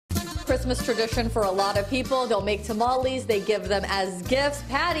Christmas tradition for a lot of people. They'll make tamales, they give them as gifts.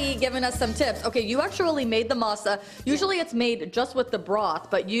 Patty giving us some tips. Okay, you actually made the masa. Usually it's made just with the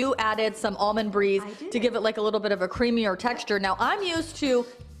broth, but you added some almond bries to give it like a little bit of a creamier texture. Now I'm used to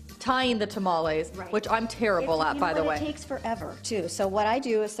tying the tamales, which I'm terrible at, by the way. It takes forever too. So what I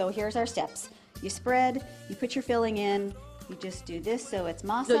do is, so here's our steps. You spread, you put your filling in, you just do this so it's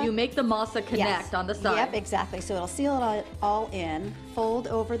masa. So you make the masa connect on the side. Yep, exactly. So it'll seal it all in, fold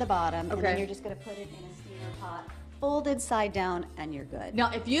over the bottom, and then you're just going to put it in a steamer pot, folded side down, and you're good.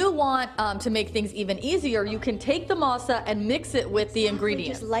 Now, if you want to make things even easier, you can take the masa and mix it with the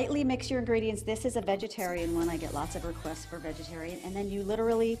ingredients. Just lightly mix your ingredients. This is a vegetarian one. I get lots of requests for vegetarian. And then you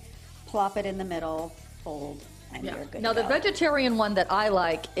literally plop it in the middle, fold, and you're good Now, to the go. vegetarian one that I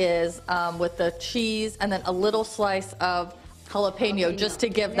like is with the cheese and then a little slice of jalapeno, just to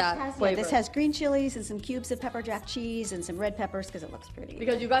give that flavor. This has green chilies and some cubes of pepper jack cheese and some red peppers because it looks pretty.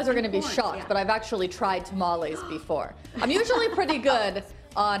 Because you guys are going to be shocked, but I've actually tried tamales before. I'm usually pretty good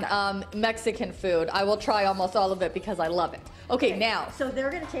on Mexican food. I will try almost all of it because I love it. Okay, now. So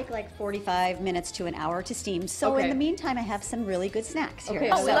they're going to take like 45 minutes to an hour to steam. So in the meantime, I have some really good snacks here.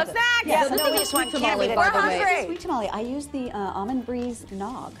 Oh, we love snacks! Yeah, so this is a sweet tamale, by the way. Sweet tamale. I use the almond bries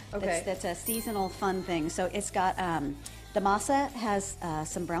nog. That's a seasonal fun thing. So it's got the masa has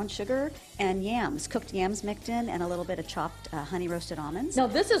some brown sugar and yams, cooked yams mixed in, and a little bit of chopped honey roasted almonds. Now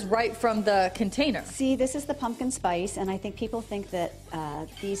this is right from the container. See, this is the pumpkin spice, and I think people think that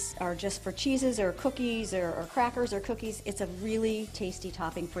these are just for cheeses or cookies or crackers or cookies. It's a really tasty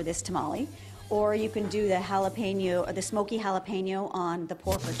topping for this tamale. Or you can do the jalapeno, or the smoky jalapeno on the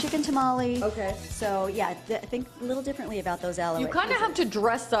pork or chicken tamale. Okay. So yeah, think a little differently about those alouettes. You kind of have to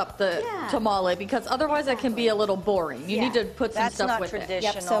dress up the tamale because otherwise it can be a little boring. You need to put some stuff with it.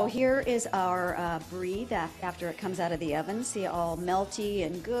 Yep. So here is our brie that after it comes out of the oven. See, all melty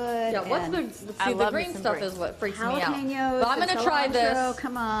and good. Yeah. What's the green stuff is what freaks me out. Jalapenos. But I'm going to try this.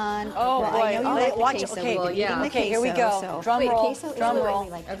 Come on. Oh boy. I know you like watch. queso. Okay. Okay. Here we go. Drum roll. Drum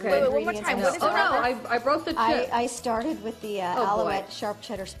roll. Okay. Wait, one more time. What is Oh no, I broke the chip. I started with the alouette sharp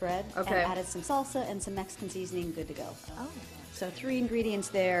cheddar spread and added some salsa and some Mexican seasoning. Good to go. Oh. So 3 ingredients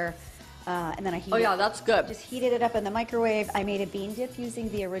there. And then I heated that's good. Just heated it up in the microwave. I made a bean dip using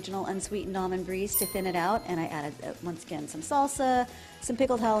the original unsweetened almond bries to thin it out, and I added once again some salsa, some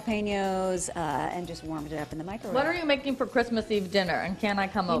pickled jalapenos, and just warmed it up in the microwave. What are you making for Christmas Eve dinner, and can I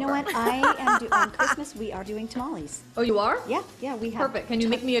come over? You know what? I am on Christmas. We are doing tamales. Oh, you are? Yeah, we have. Perfect. Can you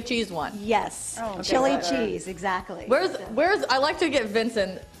make me a cheese one? Yes. Chili cheese, exactly. Where's? I like to get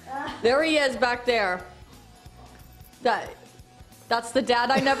Vincent. There he is back there. That's the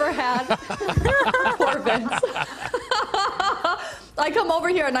dad I never had. Poor Vince. I come over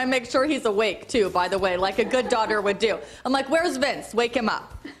here and I make sure he's awake too, by the way, like a good daughter would do. I'm like, where's Vince? Wake him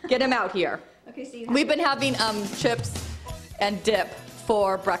up. Get him out here. Okay, so we've been having chips and dip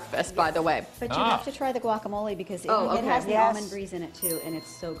for breakfast, by the way. But you have to try the guacamole because it has the almond bries in it too, and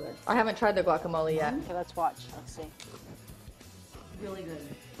it's so good. I haven't tried the guacamole yet. Okay, let's watch. Let's see. Really good.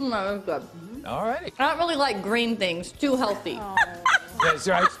 No, it's good. All righty. I don't really like green things. Too healthy. Yeah, it's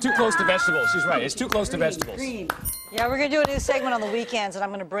right. It's too close to vegetables. She's right. It's too close to vegetables. Green. Yeah, we're going to do a new segment on the weekends, and I'm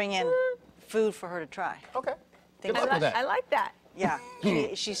going to bring in food for her to try. Okay. Good luck with that. I like that. Yeah.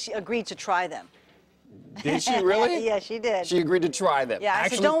 she agreed to try them. Did she really? Yeah, she did. She agreed to try them. Yeah, I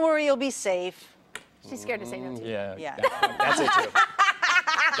said, don't worry, you'll be safe. She's scared to say no to you. Yeah. That's it, too.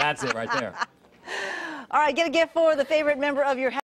 That's it right there. All right, get a gift for the favorite member of your